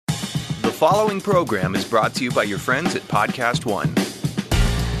following program is brought to you by your friends at Podcast One.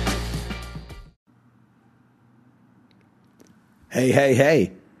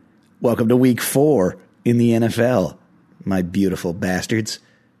 Hey. Welcome to week 4 in the NFL, my beautiful bastards.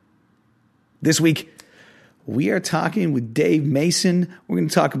 This week, we are talking with Dave Mason. We're going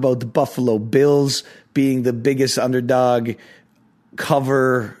to talk about the Buffalo Bills being the biggest underdog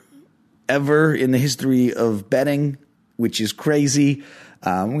cover ever in the history of betting, which is crazy.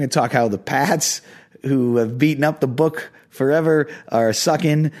 We're going to talk how the Pats, who have beaten up the book forever, are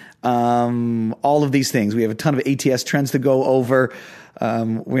sucking. All of these things. We have a ton of ATS trends to go over.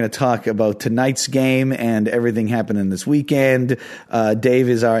 We're going to talk about tonight's game and everything happening this weekend. Dave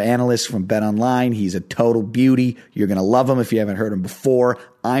is our analyst from Bet Online. He's a total beauty. You're going to love him if you haven't heard him before.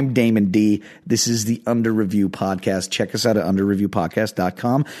 I'm Damon D. This is the Under Review Podcast. Check us out at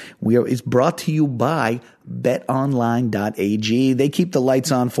underreviewpodcast.com. It's brought to you by betonline.ag. They keep the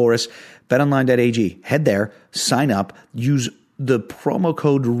lights on for us. betonline.ag. Head there, sign up, use the promo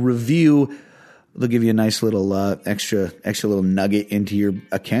code REVIEW. They'll give you a nice little extra little nugget into your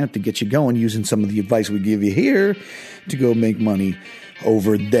account to get you going using some of the advice we give you here to go make money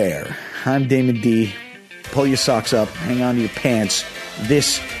over there. I'm Damon D. Pull your socks up, hang on to your pants.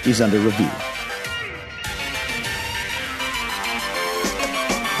 This is Under Review.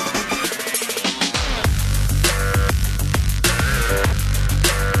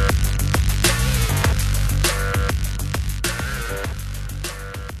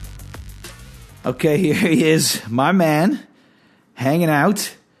 Okay, here he is, my man, hanging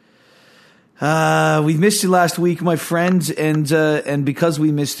out. We missed you last week, my friends, and because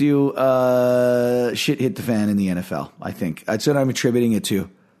we missed you, shit hit the fan in the NFL. I think that's what I'm attributing it to.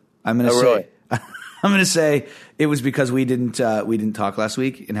 I'm gonna say it was because we didn't talk last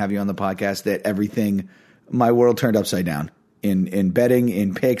week and have you on the podcast that my world turned upside down in betting,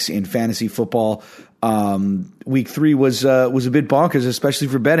 in picks, in fantasy football. Week 3 was a bit bonkers, especially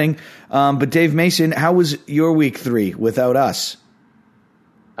for betting. But Dave Mason, how was your week 3 without us?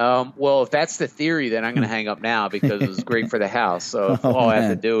 Well, if that's the theory, then I'm going to hang up now because it was great for the house. So if all I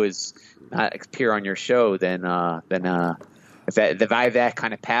have to do is not appear on your show, then if I have that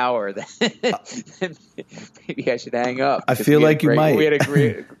kind of power, then maybe I should hang up. I feel like you might. We had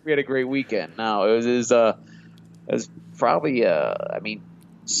a great weekend. No, it was probably.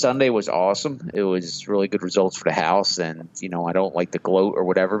 Sunday was awesome. It was really good results for the house, and I don't like to gloat or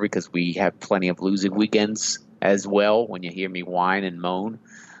whatever because we have plenty of losing weekends as well. When you hear me whine and moan,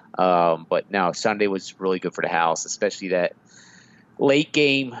 but no, Sunday was really good for the house, especially that late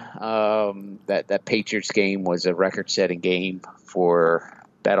game. That Patriots game was a record-setting game for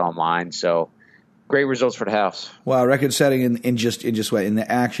Bet Online. So great results for the house. Wow, record-setting in just what, in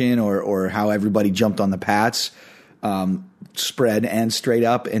the action or how everybody jumped on the Pats. Spread and straight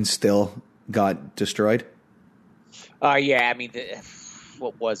up and still got destroyed? Yeah,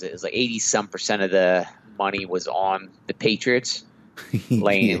 what was it? It was like 80-some% of the money was on the Patriots,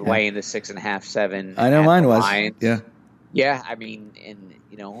 laying the 6.5, 7. I know mine was. Lions. Yeah.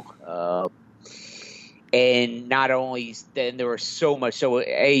 And not only then there was so much. So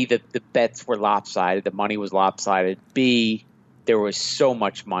A, the bets were lopsided. The money was lopsided. B, there was so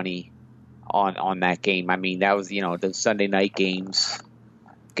much money on that game. That was, the Sunday night games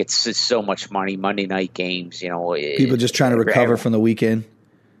gets so much money. Monday night games, people just trying to recover from the weekend.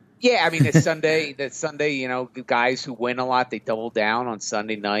 Yeah, that Sunday, guys who win a lot, they double down on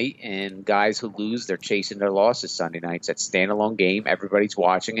Sunday night, and guys who lose, they're chasing their losses Sunday nights. That standalone game, everybody's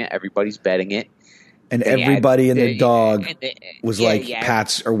watching it, everybody's betting it, and everybody and their dog was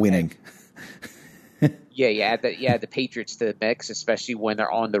Pats are winning. Yeah, the Patriots to the mix, especially when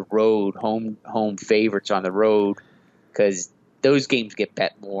they're on the road, home favorites on the road, because those games get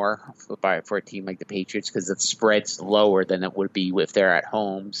bet more for a team like the Patriots because the spread's lower than it would be if they're at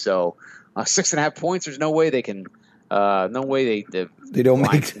home. So 6.5 points, there's no way they can, they don't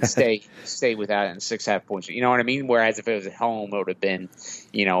make that. stay without it in 6.5 points. You know what I mean? Whereas if it was at home, it would have been,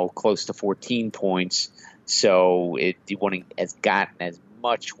 close to 14 points. So it wouldn't have gotten as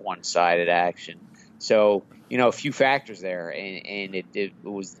much one-sided action. So, a few factors there, and it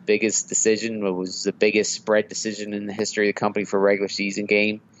was the biggest decision. It was the biggest spread decision in the history of the company for a regular season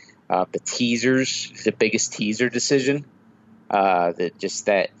game. The teasers, the biggest teaser decision. When the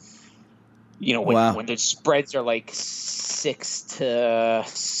spreads are like 6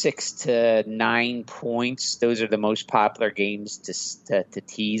 to 9 points, those are the most popular games to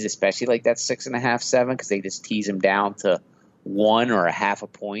tease, especially like that 6.5, 7, because they just tease them down to 1 or a half a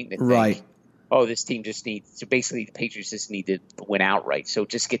point. Right. This team just needs – so basically the Patriots just need to win outright. So it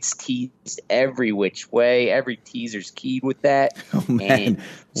just gets teased every which way. Every teaser's keyed with that. Oh, man.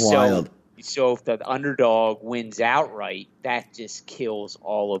 Wild. So if the underdog wins outright, that just kills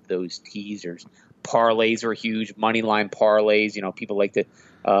all of those teasers. Parlays are huge, money line parlays. People like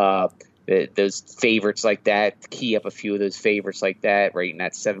those favorites like that. Key up a few of those favorites like that, right in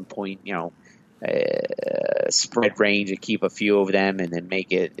that 7-point, spread range, and keep a few of them, and then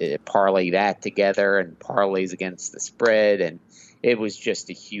make it parlay that together and parlays against the spread. And it was just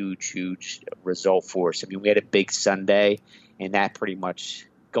a huge result for us. I mean, we had a big Sunday, and that pretty much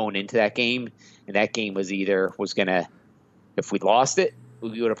going into that game, and that game was gonna, if we lost it,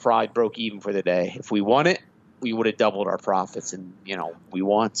 we would have probably broke even for the day. If we won it, we would have doubled our profits, and we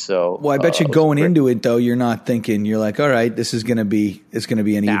won. So, well, I bet you going into it though, you're not thinking, you're like, all right, this is gonna be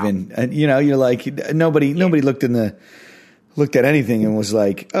an even, and you're like, nobody looked at anything and was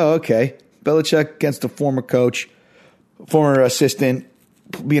like, oh, okay, Belichick against a former coach, former assistant,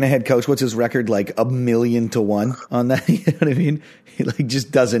 being a head coach. What's his record? Like 1,000,000-1 on that. You know what I mean? He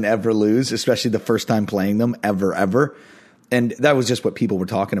just doesn't ever lose, especially the first time playing them ever. And that was just what people were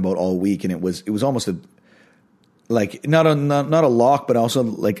talking about all week. And it was almost not a lock, but also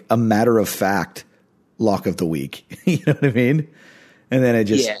like a matter of fact lock of the week. You know what I mean? And then it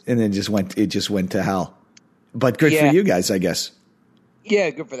just went to hell. But good for you guys, I guess. Yeah,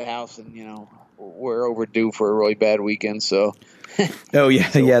 good for the house, and we're overdue for a really bad weekend. So, oh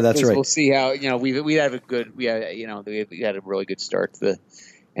yeah, that's right. We'll see how we had a really good start to the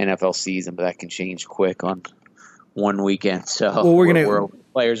NFL season, but that can change quick on one weekend. So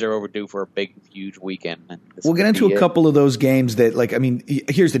players are overdue for a big, huge weekend. We'll get into a couple of those games that,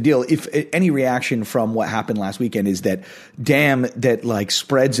 here's the deal. If any reaction from what happened last weekend is that, damn, that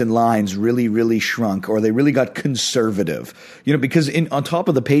spreads and lines really, really shrunk, or they really got conservative, because on top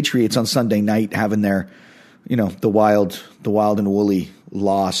of the Patriots on Sunday night having their, the wild and woolly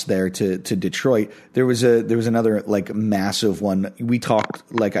loss there to Detroit, there was another massive one. We talked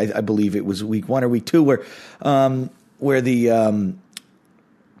I believe it was week 1 or week 2 where the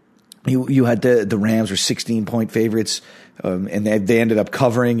you had the Rams were 16-point favorites, and they ended up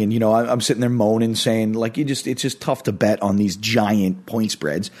covering. And I'm sitting there moaning, saying it's just tough to bet on these giant point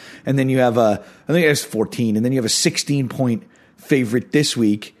spreads. And then you have I think it's 14, and then you have a 16-point favorite this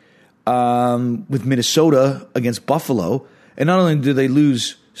week with Minnesota against Buffalo. And not only do they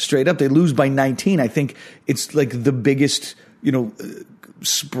lose straight up, they lose by 19. I think it's the biggest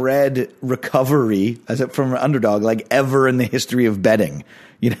spread recovery from an underdog ever in the history of betting.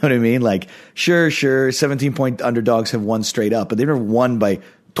 You know what I mean? Sure, 17-point underdogs have won straight up, but they've never won by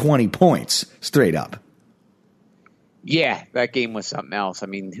 20 points straight up. Yeah, that game was something else. I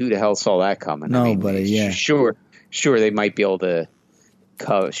mean, who the hell saw that coming? Nobody, yeah. Sure, they might be able to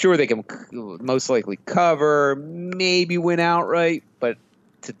cover. Sure, they can most likely cover, maybe win outright, but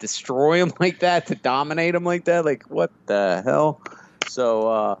to destroy them like that, to dominate them like that, what the hell?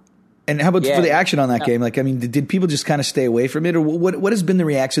 So, and how about for the action on that game? Did people just kind of stay away from it, or what has been the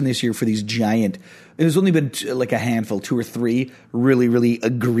reaction this year for these giant? There's only been a handful, 2 or 3 really, really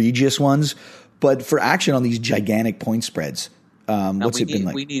egregious ones, but for action on these gigantic point spreads, what's it been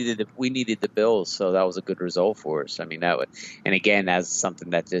like? We needed the Bills, so that was a good result for us. I mean, and again, that's something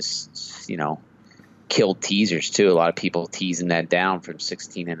that just killed teasers too. A lot of people teasing that down from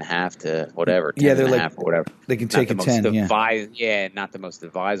 16.5 to whatever, 10.5 or whatever. They can take a 10. Not the most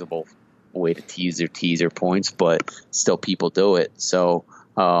advisable way to teaser points, but still people do it. So,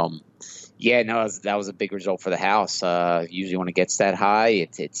 that was a big result for the house. Usually when it gets that high,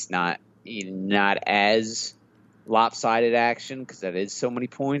 it's not as lopsided action because that is so many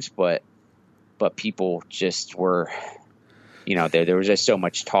points, but people just were. There was just so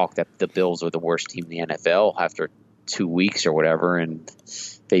much talk that the Bills were the worst team in the NFL after 2 weeks or whatever, and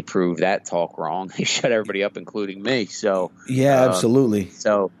they proved that talk wrong. They shut everybody up, including me. So absolutely.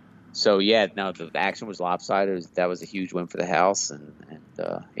 The action was lopsided. That was a huge win for the house, and.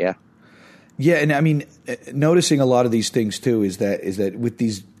 Yeah, and I mean, noticing a lot of these things too is that with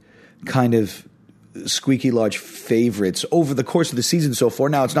these kind of squeaky large favorites over the course of the season so far.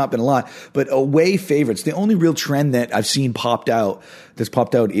 Now it's not been a lot, but away favorites. The only real trend that I've seen that's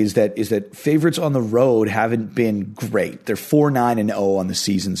popped out is that favorites on the road haven't been great. They're 4-9-0 on the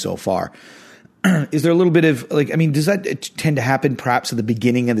season so far. Is there a little bit of does that tend to happen perhaps at the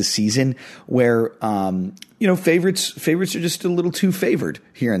beginning of the season where, favorites are just a little too favored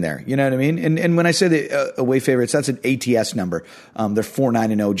here and there? You know what I mean? And when I say the away favorites, that's an ATS number. They're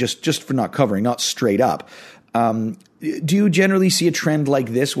 4-9-0 just for not covering, not straight up. Do you generally see a trend like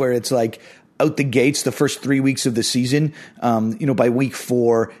this where it's out the gates the first 3 weeks of the season, by week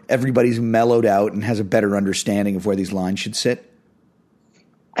 4, everybody's mellowed out and has a better understanding of where these lines should sit?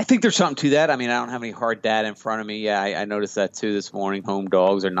 I think there's something to that. I mean, I don't have any hard data in front of me. Yeah, I noticed that too this morning. Home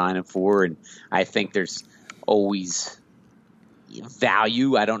dogs are 9-4, and I think there's always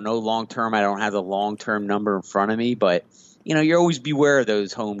value. I don't know long term. I don't have the long term number in front of me, but you always beware of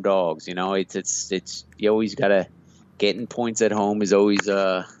those home dogs. It's you always gotta getting points at home is always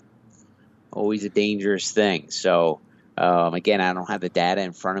a dangerous thing. So again, I don't have the data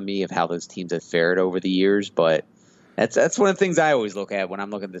in front of me of how those teams have fared over the years, but that's one of the things I always look at when I'm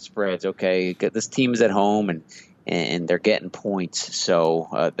looking at the spreads. Okay, this team is at home and they're getting points,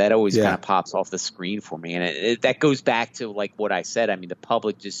 so that always kind of pops off the screen for me, and that goes back to like what I said. I mean, the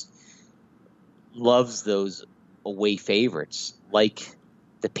public just loves those away favorites, like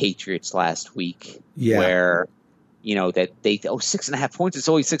the Patriots last week, where that they 6.5 points. It's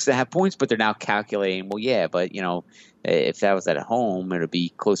always 6.5 points, but they're now calculating. Well, yeah, but if that was at home, it'd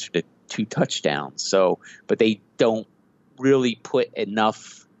be closer to 2 touchdowns. So, but they don't really put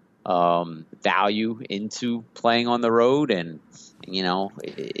enough value into playing on the road, and then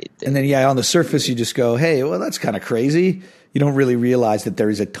on the surface you just go, hey, well, that's kind of crazy. You don't really realize that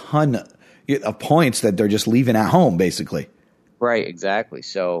there is a ton of points that they're just leaving at home, basically. Right, exactly.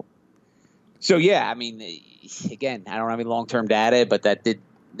 So yeah, I mean, again, I don't have any long-term data, but that did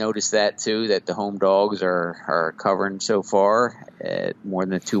notice that too, that the home dogs are covering so far at more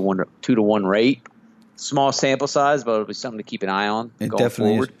than a 2-to-1 rate. Small sample size, but it'll be something to keep an eye on going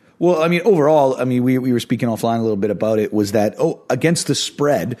forward. Is. Well, I mean, overall, we were speaking offline a little bit about it, was that, against the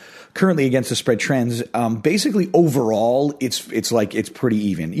spread, currently against the spread trends, basically overall, it's pretty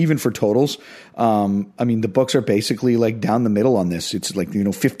even for totals. I mean, the books are basically like down the middle on this. It's like,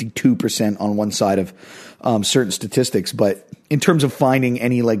 52% on one side of certain statistics, but in terms of finding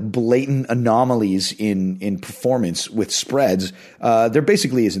any like blatant anomalies in performance with spreads, there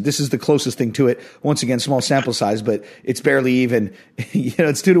basically isn't. This is the closest thing to it. Once again, small sample size, but it's barely even.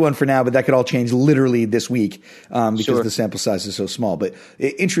 It's 2-to-1 for now, but that could all change literally this week because the sample size is so small. But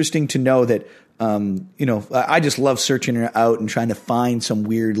interesting to know that. I just love searching it out and trying to find some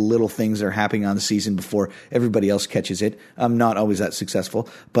weird little things that are happening on the season before everybody else catches it. I'm not always that successful,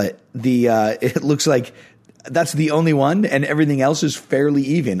 but it looks like that's the only one, and everything else is fairly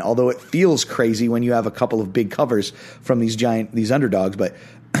even, although it feels crazy when you have a couple of big covers from these underdogs, but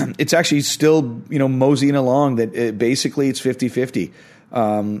it's actually still, moseying along that basically it's 50-50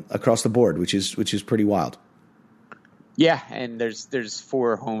 across the board, which is pretty wild. Yeah, and there's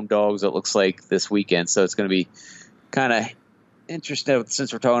 4 home dogs, it looks like, this weekend, so it's going to be kind of interesting,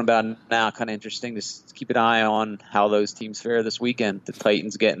 since we're talking about it now, kind of interesting to keep an eye on how those teams fare this weekend. The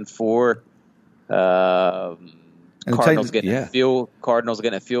Titans getting 4, Cardinals getting a field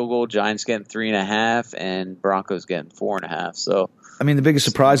goal, Giants getting 3.5, and Broncos getting 4.5. So, I mean, the biggest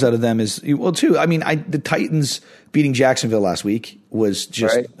surprise out of them is, the Titans beating Jacksonville last week was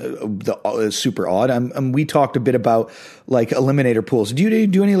just super odd. We talked a bit about like eliminator pools. Do you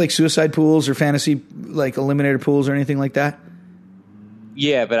do any like suicide pools or fantasy like eliminator pools or anything like that?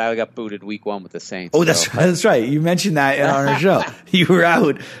 Yeah, but I got booted week 1 with the Saints. Oh, that's right. You mentioned that on our show. You were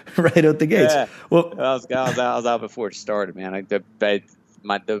out right out the gates. Yeah. Well, I was out before it started, man. The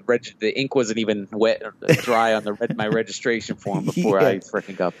ink wasn't even wet or dry on my registration form before I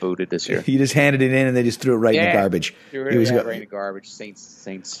freaking got booted this year. You just handed it in and they just threw it right in the garbage. Right in the garbage.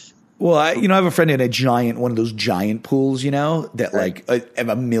 Saints. Well, I have a friend in one of those giant pools, that like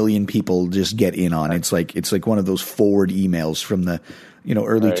a million people just get in on. It's like one of those forward emails from the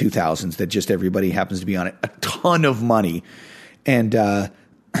early 2000s that just everybody happens to be on it. A ton of money, and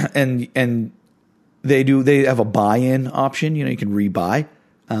they have a buy-in option. You can rebuy.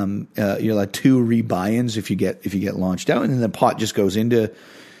 You're allowed 2 rebuy-ins if you get launched out, and then the pot just goes into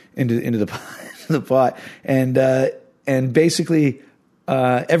the pot, and basically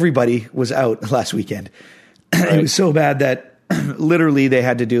everybody was out last weekend. It was so bad that literally they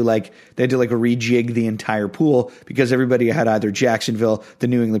had to rejig the entire pool because everybody had either Jacksonville, the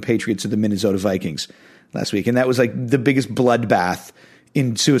New England Patriots, or the Minnesota Vikings last week, and that was like the biggest bloodbath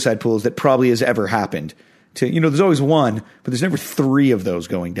in suicide pools that probably has ever happened. There's always one, but there's never 3 of those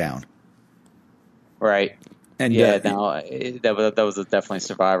going down. Right. And that was definitely a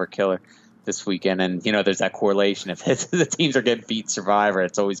survivor killer this weekend. And there's that correlation. If the teams are getting beat survivor,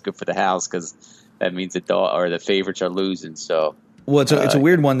 it's always good for the house because that means the favorites are losing. So, well, it's a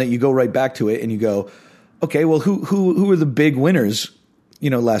weird one that you go right back to it and you go, okay, well, who are the big winners?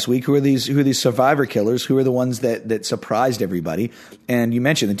 Last week, who are these survivor killers? Who are the ones that surprised everybody? And you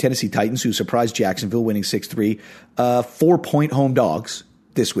mentioned the Tennessee Titans, who surprised Jacksonville, winning 6-3, 4-point home dogs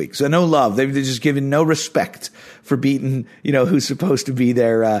this week. So no love. They've just given no respect for beating, who's supposed to be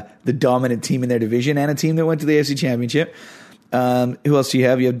the dominant team in their division and a team that went to the AFC Championship. Who else do you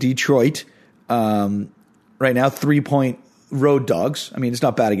have? You have Detroit. Right now, 3-point road dogs. I mean, it's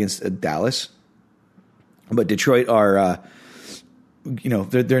not bad against Dallas, but Detroit are,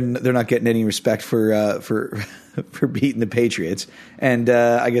 they're not getting any respect for beating the Patriots. And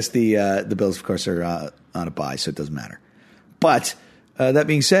I guess the Bills, of course, are on a bye, so it doesn't matter. But that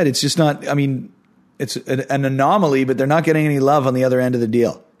being said, it's just not. I mean, it's an anomaly, but they're not getting any love on the other end of the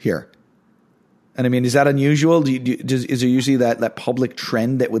deal here. And I mean, is that unusual? Is there usually that public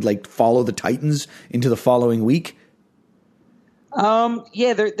trend that would like follow the Titans into the following week?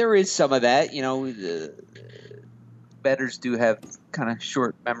 Yeah, there is some of that. The bettors do have kind of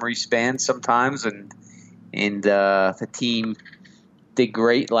short memory spans sometimes, and if a team did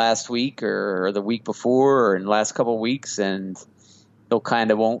great last week or the week before or in the last couple of weeks, and they'll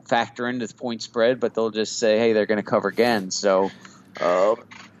kind of won't factor into the point spread, but they'll just say, hey, they're going to cover again. So,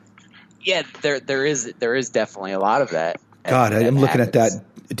 yeah, there is definitely a lot of that. God, I'm looking at that,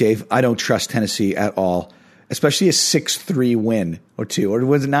 Dave. I don't trust Tennessee at all, especially a 6-3 win or two. Or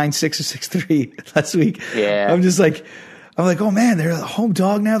was it 9-6 or 6-3 last week? Yeah. I'm like, oh man, they're a home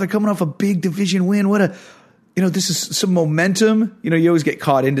dog now. They're coming off a big division win. This is some momentum. You always get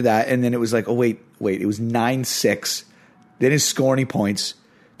caught into that. And then it was like, oh, wait, it was 9-6. They didn't score any points.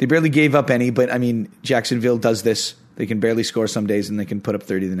 They barely gave up any, but I mean, Jacksonville does this. They can barely score some days and they can put up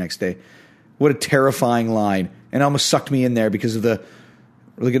 30 the next day. What a terrifying line. And almost sucked me in there because of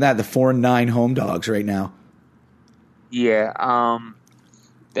look at that, the 4-9 home dogs right now. Yeah. I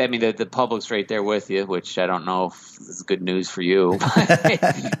mean, the public's right there with you, which I don't know if this is good news for you.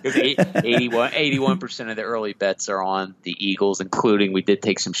 81% of the early bets are on the Eagles, including we did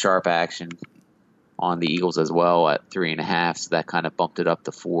take some sharp action on the Eagles as well at 3.5, so that kind of bumped it up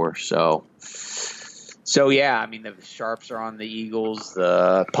to 4. So yeah, I mean, the sharps are on the Eagles,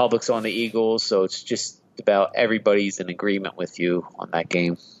 the public's on the Eagles, so it's just about everybody's in agreement with you on that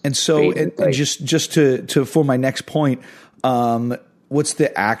game. And so, and just to for my next point, what's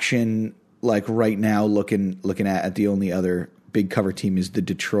the action like right now? Looking at the only other big cover team is the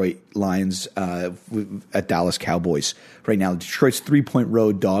Detroit Lions at Dallas Cowboys right now. Detroit's 3-point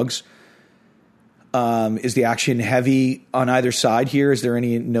road dogs. Is the action heavy on either side here? Is there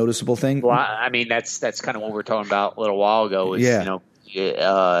any noticeable thing? Well, I mean, that's kind of what we were talking about a little while ago. Is,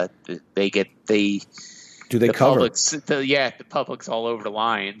 do they cover? The public's all over the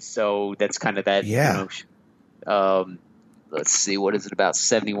Lions, so that's kind of that. Yeah. Let's see, what is it? About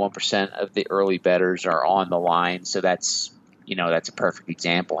 71% of the early bettors are on the line, so that's a perfect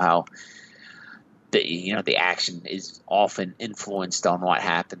example how the action is often influenced on what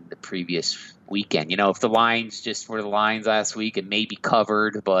happened the previous weekend. If the Lions just were the Lions last week and maybe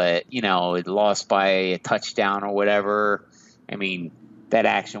covered, but it lost by a touchdown or whatever, I mean, that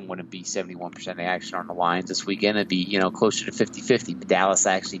action wouldn't be 71% of the action on the Lions this weekend. It'd be closer to 50-50. But Dallas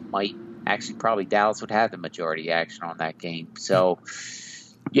probably Dallas would have the majority action on that game. So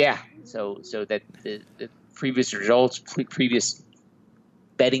yeah, so that the previous results, previous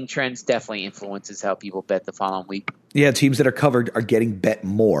betting trends definitely influences how people bet the following week. Yeah, teams that are covered are getting bet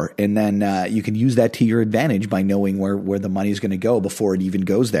more, and then you can use that to your advantage by knowing where the money is going to go before it even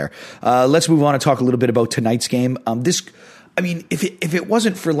goes there. Let's move on and talk a little bit about tonight's game. If it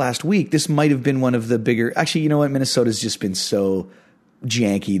wasn't for last week, this might have been one of the bigger. Actually, you know what? Minnesota's just been so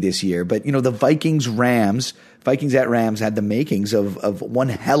janky this year. But the Vikings at Rams had the makings of one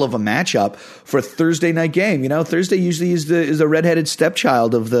hell of a matchup for a Thursday night game. Thursday usually is the redheaded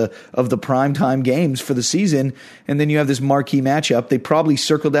stepchild of the primetime games for the season, and then you have this marquee matchup. They probably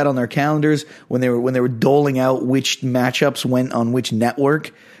circled that on their calendars when they were doling out which matchups went on which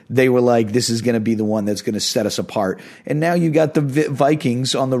network. They were like, this is going to be the one that's going to set us apart. And now you got the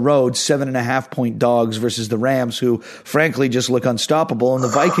Vikings on the road, 7.5-point dogs versus the Rams, who frankly just look unstoppable. And the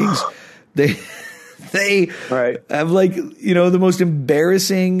Vikings, they have the most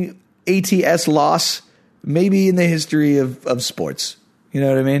embarrassing ATS loss maybe in the history of sports. You know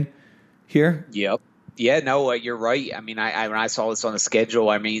what I mean? Here? Yep. Yeah, no, you're right. I mean, I when I saw this on the schedule,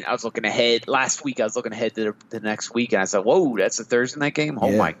 I mean, I was looking ahead last week. I was looking ahead to the next week, and I said, "Whoa, that's a Thursday night game!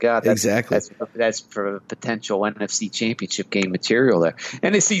 Oh my God, exactly. That's for potential NFC Championship game material there."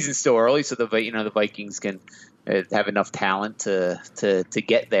 And the season's still early, so the Vikings can have enough talent to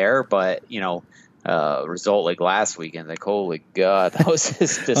get there. But result like last weekend, like holy God, that was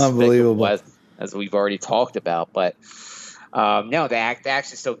just unbelievable, as we've already talked about, but. No, the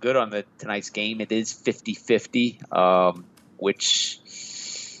action is still good on tonight's game. It is 50-50, which,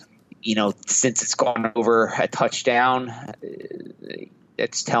 since it's gone over a touchdown,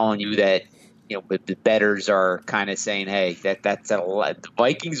 it's telling you that, but the bettors are kind of saying, hey, that's a lot. The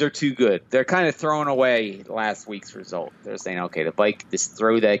Vikings are too good. They're kind of throwing away last week's result. They're saying, okay, the Vikings, just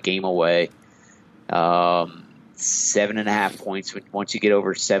throw that game away. 7.5 points. Once you get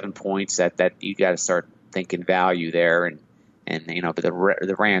over 7 points, that you got to start thinking value there. And but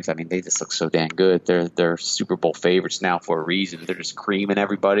the Rams, I mean, they just look so dang good. They're Super Bowl favorites now for a reason. They're just creaming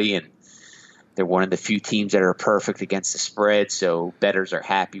everybody, and they're one of the few teams that are perfect against the spread, so bettors are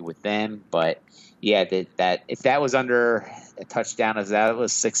happy with them. But yeah, that if that was under a touchdown, as that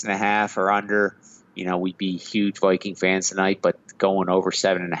was 6.5 or under, we'd be huge Viking fans tonight. But going over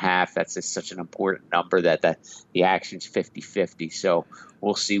 7.5, that's just such an important number that the action's 50-50. So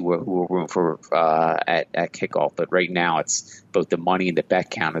we'll see who we're rooting for at kickoff. But right now, it's both the money and the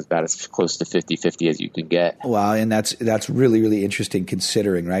bet count is about as close to 50-50 as you can get. Wow, and that's really, really interesting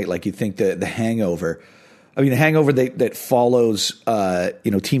considering, right? Like you think the hangover. I mean, the hangover that follows,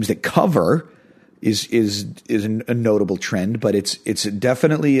 teams that cover is a notable trend, but it's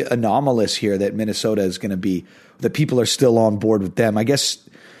definitely anomalous here that Minnesota is going to be, that people are still on board with them. I guess.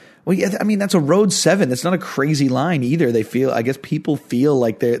 Well, yeah, I mean, that's a road 7. That's not a crazy line either. I guess people feel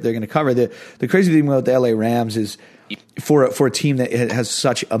like they're going to cover. The crazy thing about the LA Rams is for a team that has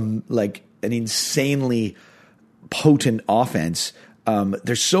such an insanely potent offense.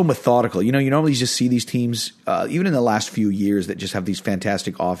 They're so methodical. You normally just see these teams, even in the last few years, that just have these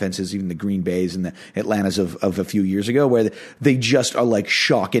fantastic offenses, even the Green Bays and the Atlantas of a few years ago, where they just are like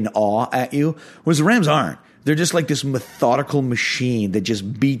shock and awe at you, whereas the Rams aren't. They're just like this methodical machine that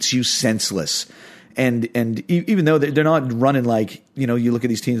just beats you senseless. And even though they're not running like, you look at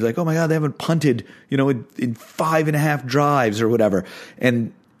these teams like, oh my God, they haven't punted, in 5.5 drives or whatever.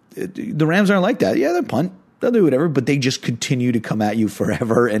 And the Rams aren't like that. Yeah, they'll punt. They'll do whatever, but they just continue to come at you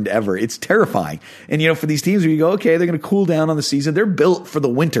forever and ever. It's terrifying. And, for these teams where you go, okay, they're going to cool down on the season. They're built for the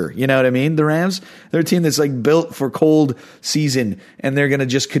winter. You know what I mean? The Rams, they're a team that's like built for cold season, and they're going to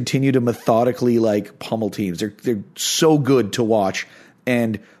just continue to methodically like pummel teams. They're so good to watch.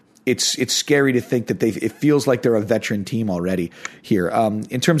 And it's scary to think that it feels like they're a veteran team already here.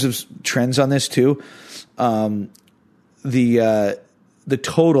 In terms of trends on this too, the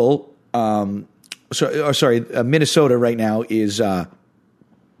total, Minnesota right now is a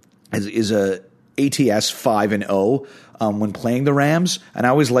ATS 5-0 when playing the Rams, and I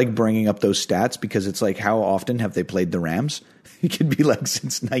always like bringing up those stats because it's like, how often have they played the Rams? It could be like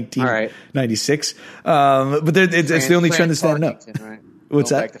since 1996, but it's the only trend that's standing up. Right?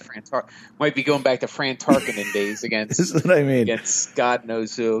 What's that? Might be going back to Fran Tarkenton days against. This is what I mean. Against God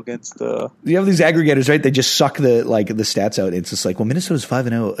knows who. Against you have these aggregators, right? They just suck the stats out. It's just like, well, Minnesota's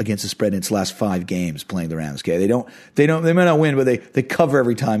 5-0 against the spread in its last 5 games playing the Rams. Okay, they might not win, but they cover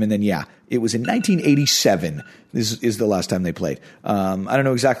every time. And then it was in 1987. This is the last time they played. I don't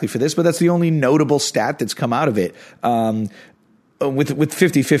know exactly for this, but that's the only notable stat that's come out of it. With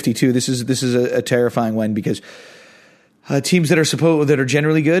 50-50 too. This is a terrifying one because. Teams that are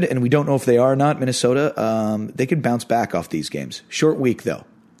generally good, and we don't know if they are or not, Minnesota, they could bounce back off these games. Short week though,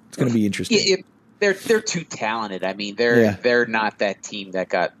 it's going to be interesting. Yeah, they're too talented. I mean, they're not that team that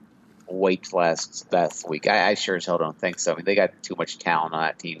got wiped last week. I sure as hell don't think so. I mean, they got too much talent on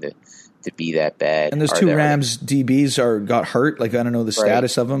that team to be that bad. And those two Rams DBs got hurt. Like, I don't know the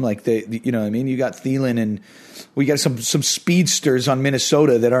status of them. Like you know what I mean? You got Thielen, and we got some speedsters on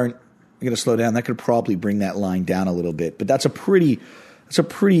Minnesota that aren't going to slow down. That could probably bring that line down a little bit. But that's a pretty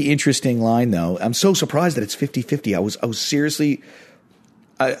interesting line, though. I'm so surprised that it's 50-50. I was seriously.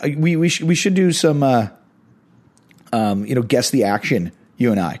 We should do some guess the action.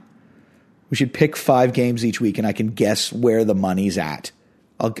 You and I. We should pick 5 games each week, and I can guess where the money's at.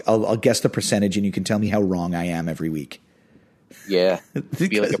 I'll guess the percentage, and you can tell me how wrong I am every week. Yeah, it could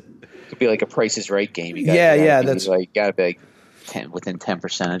be like a Price is Right game. That's like gotta be like 10 within 10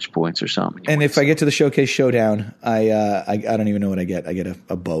 percentage points or something. And if I get to the Showcase Showdown, I don't even know what I get. I get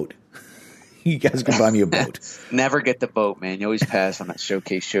a boat. You guys can buy me a boat. Never get the boat, man. You always pass on that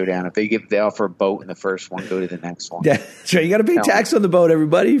Showcase Showdown. If they offer a boat in the first one, go to the next one. Yeah, that's right. You got to pay tax on the boat,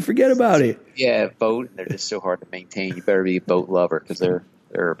 everybody. Forget about it. Yeah, boat. They're just so hard to maintain. You better be a boat lover because they're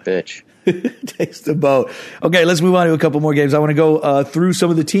a bitch. Takes the boat. Okay, let's move on to a couple more games. I want to go through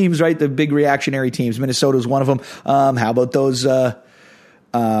some of the teams, right? The big reactionary teams. Minnesota's one of them. How about those? I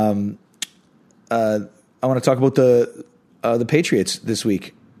want to talk about the Patriots this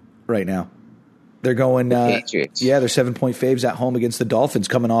week right now. They're going. Patriots. Yeah, they're 7-point faves at home against the Dolphins,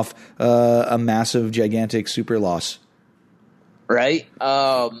 coming off a massive, gigantic super loss. Right.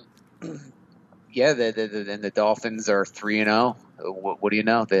 Yeah. The Dolphins are 3-0. What do you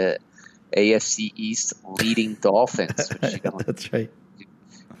know? The AFC East leading Dolphins. Which That's right.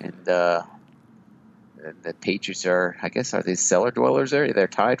 And the Patriots are they cellar dwellers there? They're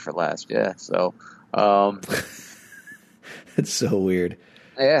tied for last. Yeah. So, it's so weird.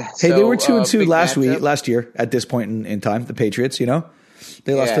 Yeah. Hey, so, they were 2-2 last year at this point in time. The Patriots,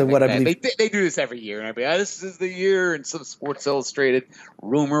 they lost to what I believe. They do this every year, and everybody, this is the year, and some Sports Illustrated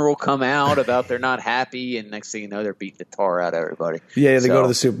rumor will come out about they're not happy, and next thing you know, they're beating the tar out of everybody. Yeah, they go to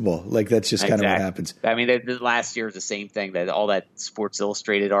the Super Bowl. Like, that's just kind of what happens. I mean, the last year was the same thing. That all that Sports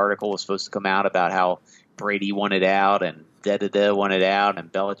Illustrated article was supposed to come out about how Brady wanted out and wanted out,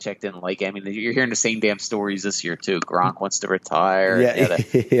 and Belichick didn't like it. I mean, you're hearing the same damn stories this year too. Gronk wants to retire.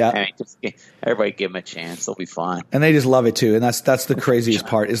 Yeah. I mean, everybody give him a chance; they'll be fine. And they just love it too. And that's the craziest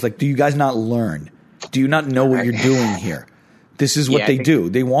part. Is like, do you guys not learn? Do you not know what you're doing here? This is what they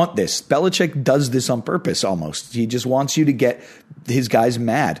do. They want this. Belichick does this on purpose. Almost, he just wants you to get his guys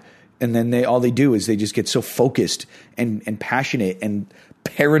mad, and then all they do is they just get so focused and passionate and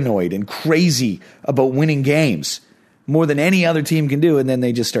paranoid and crazy about winning games. More than any other team can do, and then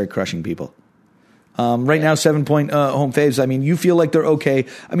they just start crushing people. Right now, 7-point home faves. I mean, you feel like they're okay.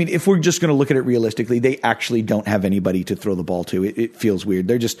 I mean, if we're just going to look at it realistically, they actually don't have anybody to throw the ball to. It feels weird.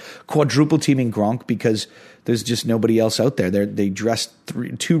 They're just quadruple teaming Gronk because there's just nobody else out there. They dressed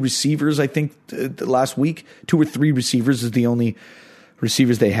two receivers, I think, last week. 2 or 3 receivers is the only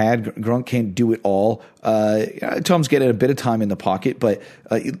receivers they had. Gronk can't do it all. Tom's getting a bit of time in the pocket, but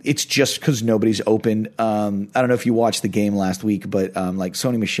it's just because nobody's open. I don't know if you watched the game last week, but like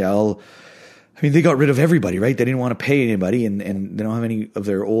Sony Michel, I mean, they got rid of everybody, right? They didn't want to pay anybody, and they don't have any of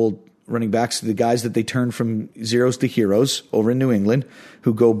their old running backs, the guys that they turned from zeros to heroes over in New England,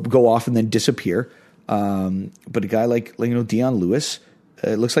 who go off and then disappear. But a guy like Deion Lewis,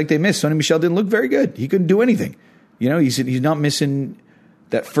 it looks like they missed. Sony Michel didn't look very good. He couldn't do anything. He's not missing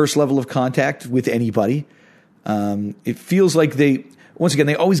that first level of contact with anybody. It feels like they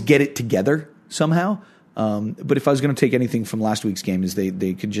always get it together somehow. But if I was going to take anything from last week's game, is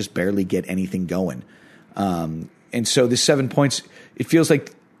they could just barely get anything going. And so this 7 points, it feels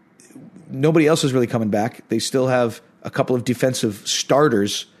like nobody else is really coming back. They still have a couple of defensive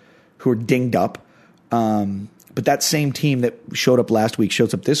starters who are dinged up. But that same team that showed up last week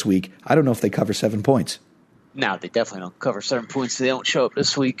shows up this week. I don't know if they cover 7 points. No, they definitely don't cover 7 points. They don't show up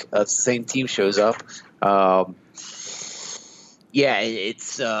this week. The same team shows up.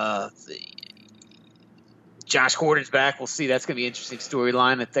 It's Josh Gordon's back. We'll see. That's going to be an interesting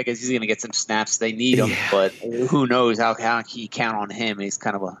storyline. I think he's going to get some snaps. They need him, but who knows how can you count on him? He's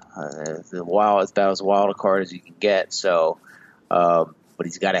kind of about as wild a card as you can get. So, but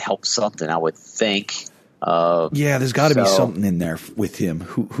he's got to help something, I would think. There's got to be something in there with him.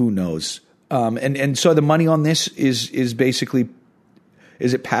 Who knows? And so the money on this is basically,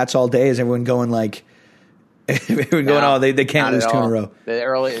 is it Pats all day? Is everyone going like, they can't lose 2 in a row?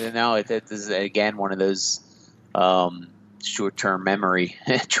 This is again one of those short-term memory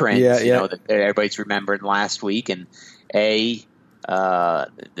trends. That everybody's remembered last week, and the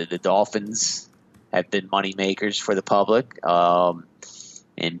Dolphins have been money makers for the public,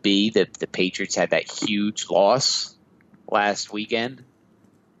 and B, the Patriots had that huge loss last weekend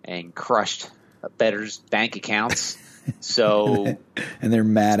and crushed bettors' bank accounts. So, and they're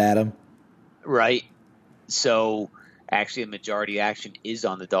mad at him, right? So, actually, the majority action is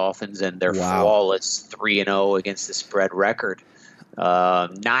on the Dolphins, and they're flawless 3-0 against the spread record.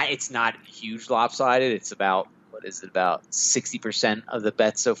 It's not huge lopsided. It's about 60% of the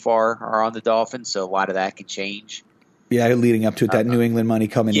bets so far are on the Dolphins. So a lot of that can change. Yeah, leading up to it, that New England money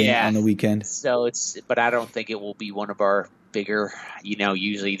coming in on the weekend. So but I don't think it will be one of our bigger.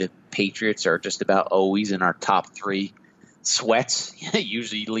 Usually the Patriots are just about always in our top 3 sweats,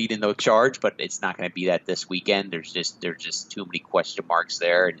 usually leading the charge, but it's not going to be that this weekend. There's just too many question marks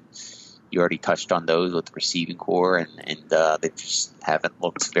there, and you already touched on those with the receiving core, and they just haven't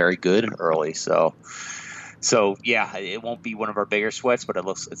looked very good early. So it won't be one of our bigger sweats, but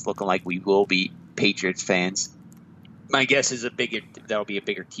it's looking like we will be Patriots fans. My guess is that'll be a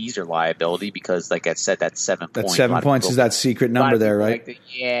bigger teaser liability because, like I said, that's 7 points. That 7 points is that secret number there, right?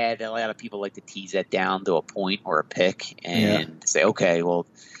 A lot of people like to tease that down to a point or a pick and say, okay, well,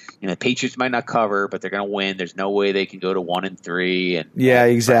 the Patriots might not cover, but they're going to win. There's no way they can go to 1-3. And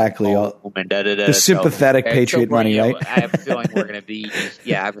exactly. The sympathetic Patriot money, right? I have a feeling we're going to be. I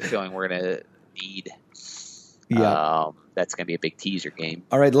have a feeling we're going to need. That's going to be a big teaser game.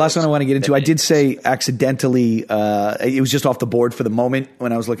 All right, the last one I want to get into, I did say accidentally, it was just off the board for the moment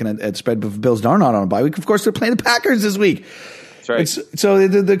when I was looking at spread, but Bills are not on a bye week. Of course, they're playing the Packers this week. That's right. So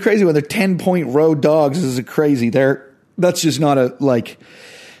the crazy one, they're 10-point road dogs. This is crazy. That's just not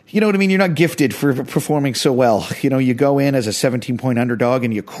you know what I mean? You're not gifted for performing so well. You go in as a 17-point underdog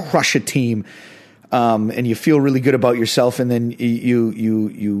and you crush a team. and you feel really good about yourself, and then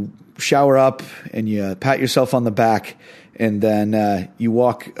you shower up and you pat yourself on the back, and then you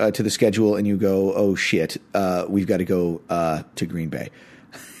walk to the schedule and you go, oh shit, we've got to go to Green Bay.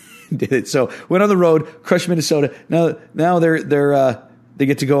 Did it. So went on the road, crushed Minnesota. Now they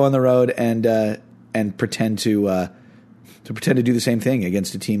get to go on the road and pretend to do the same thing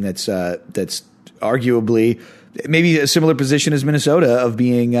against a team that's arguably maybe a similar position as Minnesota of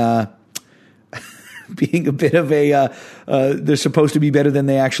being being a bit of they're supposed to be better than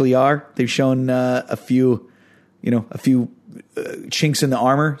they actually are. They've shown a few chinks in the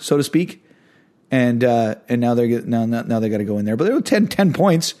armor, so to speak, and now they got to go in there. But they were 10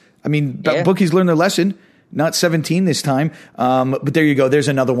 points. I mean, bookies learned their lesson. Not 17 this time. But there you go. There's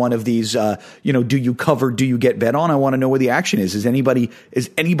another one of these, do you cover, do you get bet on? I want to know where the action is. Is anybody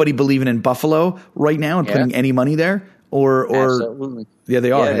believing in Buffalo right now and putting any money there? Or absolutely. Yeah,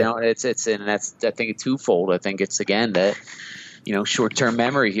 they are. Yeah, it's and that's, I think it's twofold. I think it's again that, short-term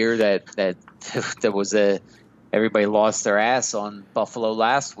memory here that there was everybody lost their ass on Buffalo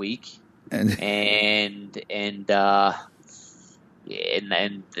last week. And the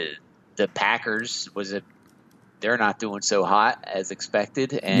Packers they're not doing so hot as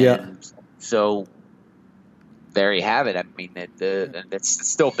expected, and so there you have it. I mean, it's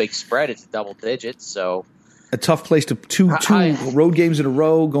still a big spread. It's double digits, so a tough place to two road games in a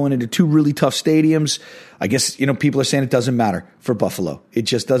row, going into two really tough stadiums. I guess people are saying it doesn't matter for Buffalo. It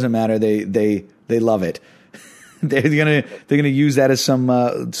just doesn't matter. They love it. They're gonna use that as some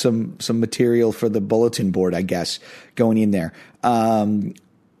material for the bulletin board, I guess, going in there.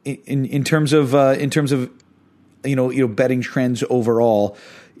 In terms of betting trends overall,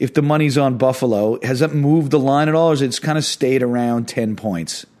 if the money's on Buffalo, has that moved the line at all, or has it kind of stayed around 10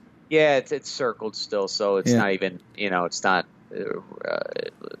 points? Yeah, it's circled still, so it's not even it's not.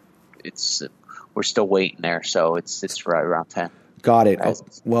 We're still waiting there, so it's right around 10. Got it.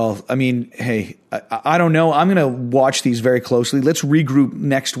 Well, I mean, hey, I don't know. I'm going to watch these very closely. Let's regroup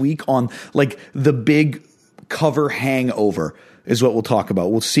next week on like the big cover hangover is what we'll talk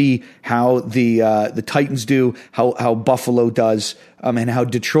about. We'll see how the Titans do, how Buffalo does, and how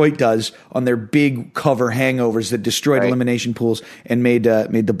Detroit does on their big cover hangovers that destroyed elimination pools and made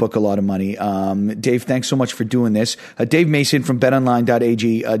the book a lot of money. Dave, thanks so much for doing this. Dave Mason from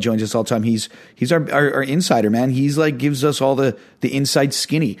BetOnline.ag joins us all the time. He's our insider, man. He's like gives us all the inside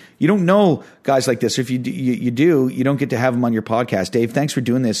skinny. You don't know guys like this. If you do, you don't get to have them on your podcast. Dave, thanks for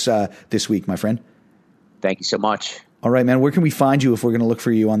doing this this week, my friend. Thank you so much. All right, man. Where can we find you if we're going to look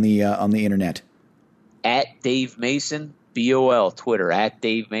for you on the internet? At Dave Mason, BOL. Twitter, at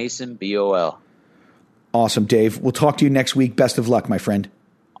Dave Mason, BOL. Awesome, Dave. We'll talk to you next week. Best of luck, my friend.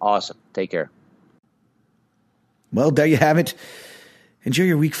 Awesome. Take care. Well, there you have it. Enjoy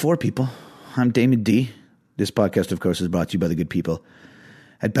your week 4, people. I'm Damon D. This podcast, of course, is brought to you by the good people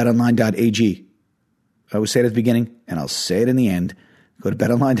at betonline.ag. I always say it at the beginning, and I'll say it in the end. Go to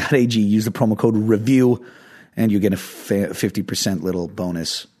betonline.ag, use the promo code REVIEW, and you get a 50% little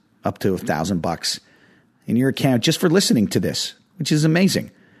bonus up to $1,000 in your account just for listening to this, which is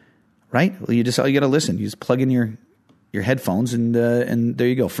amazing, right? Well, you got to listen. You just plug in your headphones, and there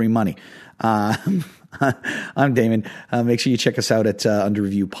you go, free money. I'm Damon. Make sure you check us out at Under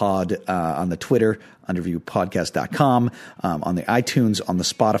Review Pod on the Twitter, underreviewpodcast.com, on the iTunes, on the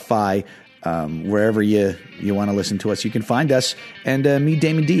Spotify. Wherever you want to listen to us, you can find us. And me,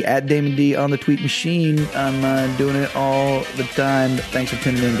 Damon D, at Damon D on the tweet machine. I'm doing it all the time. Thanks for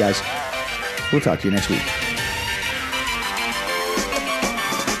tuning in, guys. We'll talk to you next week.